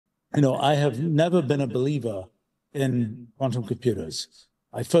I have never been a believer in quantum computers.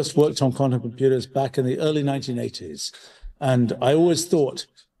 I first worked on quantum computers back in the early 1980s. And I always thought,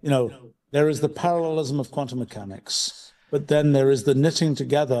 there is the parallelism of quantum mechanics, but then there is the knitting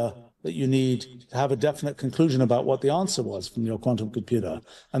together that you need to have a definite conclusion about what the answer was from your quantum computer.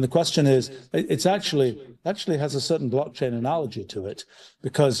 And the question is, it's actually has a certain blockchain analogy to it,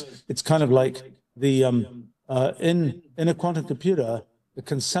 because it's kind of like the in a quantum computer, the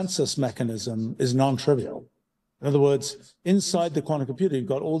consensus mechanism is non-trivial. In other words, inside the quantum computer, you've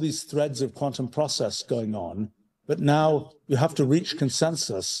got all these threads of quantum process going on, but now you have to reach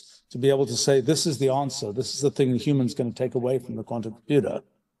consensus to be able to say, this is the answer, this is the thing the human's going to take away from the quantum computer.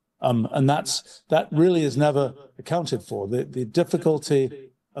 And that really is never accounted for. The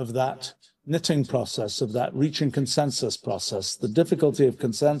difficulty of that knitting process, of that reaching consensus process, the difficulty of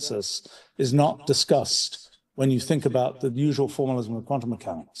consensus is not discussed when you think about the usual formalism of quantum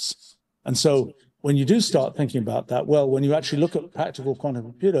mechanics. And so when you do start thinking about that, well, when you actually look at practical quantum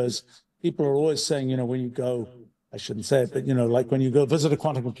computers, people are always saying, when you go, I shouldn't say it, but, like when you go visit a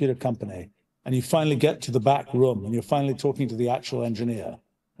quantum computer company and you finally get to the back room and you're finally talking to the actual engineer,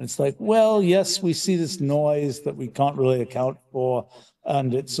 and it's like, well, yes, we see this noise that we can't really account for,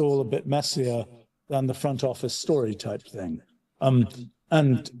 and it's all a bit messier than the front office story type thing.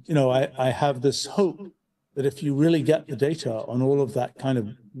 I have this hope that if you really get the data on all of that kind of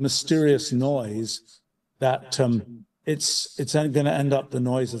mysterious noise, that it's going to end up the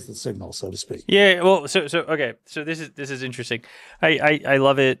noise as the signal, so to speak. Yeah. Well, okay. So this is interesting. I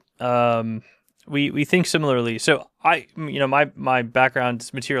love it. We think similarly. So my background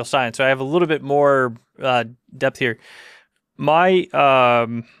is material science, so I have a little bit more depth here. My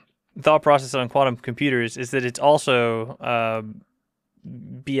thought process on quantum computers is that it's also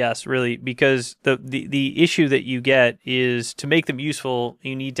BS, really, because the issue that you get is, to make them useful,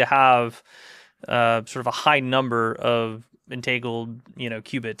 you need to have sort of a high number of entangled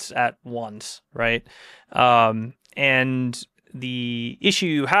qubits at once, right? And the issue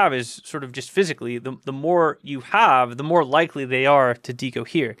you have is sort of just physically, the more you have, the more likely they are to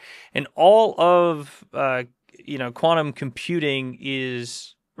decohere. And all of quantum computing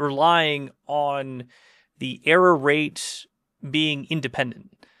is relying on the error rate being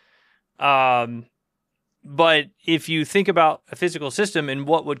independent. But if you think about a physical system and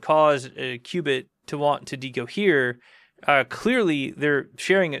what would cause a qubit to want to decohere, clearly they're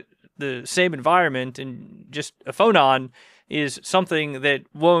sharing the same environment, and just a phonon is something that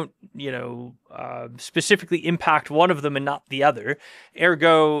won't, specifically impact one of them and not the other.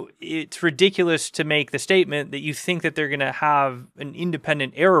 Ergo, it's ridiculous to make the statement that you think that they're going to have an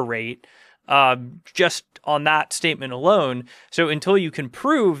independent error rate just on that statement alone. So until you can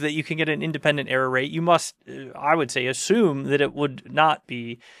prove that you can get an independent error rate, you must, I would say, assume that it would not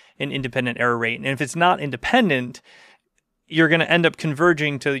be an independent error rate. And if it's not independent, you're going to end up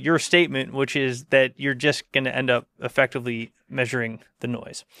converging to your statement, which is that you're just going to end up effectively measuring the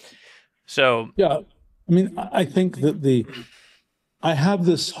noise. So yeah, I mean, I think that I have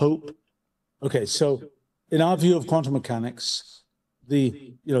this hope. Okay, so in our view of quantum mechanics,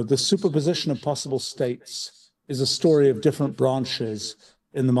 the superposition of possible states is a story of different branches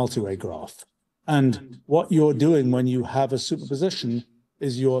in the multi-way graph. And what you're doing when you have a superposition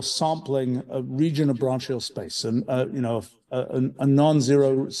is you're sampling a region of branchial space, and a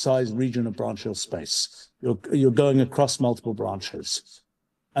non-zero size region of branchial space. You're going across multiple branches.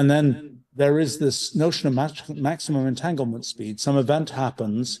 And then there is this notion of maximum entanglement speed. Some event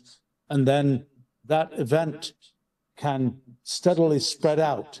happens, and then that event can steadily spread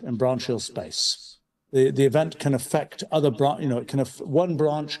out in branchial space. The event can affect other one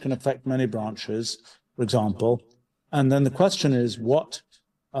branch can affect many branches, for example. And then the question is, what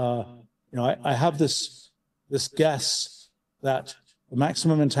I have this guess that the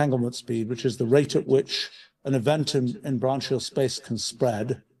maximum entanglement speed, which is the rate at which an event in branchial space can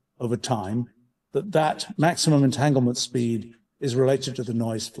spread over time, that maximum entanglement speed is related to the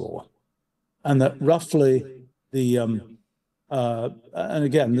noise floor. And that roughly and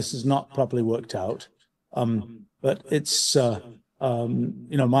again, this is not properly worked out, but it's,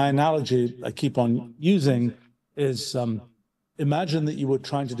 my analogy I keep on using is, imagine that you were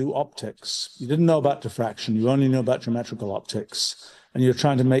trying to do optics. You didn't know about diffraction. You only know about geometrical optics. And you're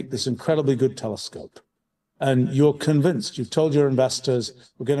trying to make this incredibly good telescope. And you're convinced, you've told your investors,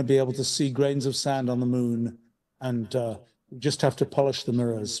 we're going to be able to see grains of sand on the moon, and you just have to polish the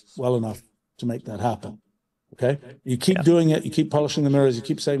mirrors well enough to make that happen. Okay? You keep doing it, you keep polishing the mirrors, you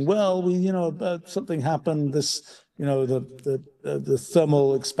keep saying, well, something happened, this, the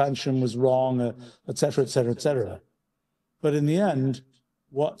thermal expansion was wrong, et cetera, et cetera, et cetera. But in the end,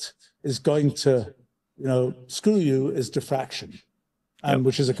 what is going to, screw you is diffraction, and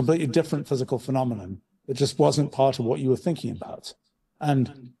which is a completely different physical phenomenon that just wasn't part of what you were thinking about.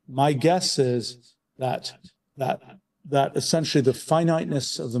 And my guess is that essentially the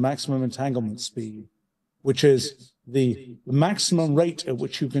finiteness of the maximum entanglement speed, which is the maximum rate at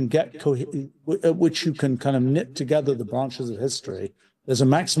which you can kind of knit together the branches of history. There's a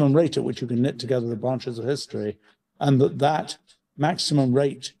maximum rate at which you can knit together the branches of history, and that maximum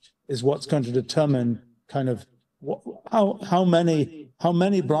rate is what's going to determine kind of how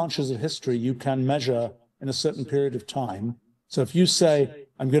many branches of history you can measure in a certain period of time. So if you say,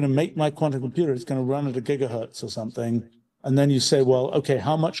 I'm going to make my quantum computer, it's going to run at a gigahertz or something, and then you say, well, okay,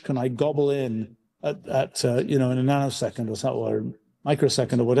 how much can I gobble in at in a nanosecond or something, or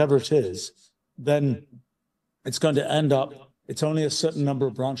microsecond or whatever it is, then it's going to end up, it's only a certain number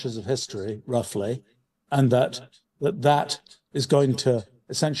of branches of history, roughly, and that is going to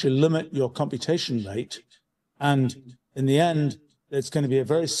essentially limit your computation rate. And in the end, it's going to be a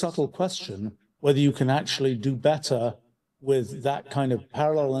very subtle question whether you can actually do better with that kind of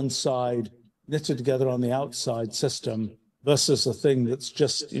parallel inside, knitted together on the outside system versus a thing that's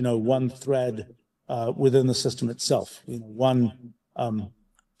just, one thread within the system itself, and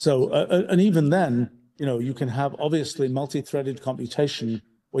even then, you can have obviously multi-threaded computation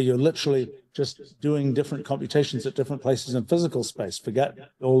where you're literally just doing different computations at different places in physical space. Forget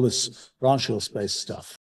all this branchial space stuff.